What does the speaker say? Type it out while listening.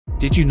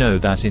Did you know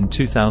that in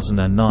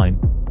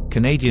 2009,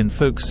 Canadian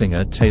folk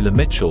singer Taylor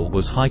Mitchell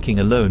was hiking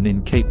alone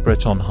in Cape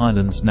Breton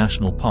Highlands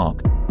National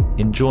Park,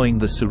 enjoying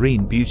the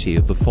serene beauty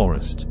of the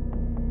forest?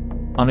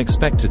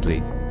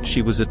 Unexpectedly,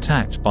 she was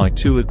attacked by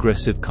two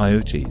aggressive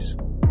coyotes.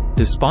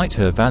 Despite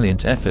her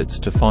valiant efforts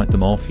to fight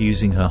them off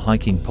using her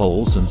hiking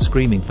poles and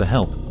screaming for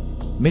help,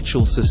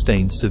 Mitchell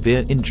sustained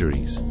severe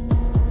injuries.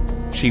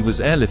 She was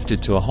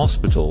airlifted to a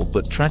hospital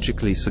but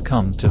tragically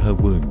succumbed to her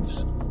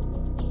wounds.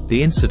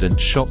 The incident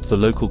shocked the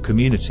local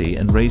community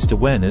and raised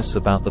awareness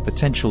about the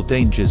potential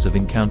dangers of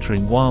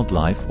encountering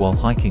wildlife while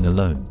hiking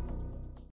alone.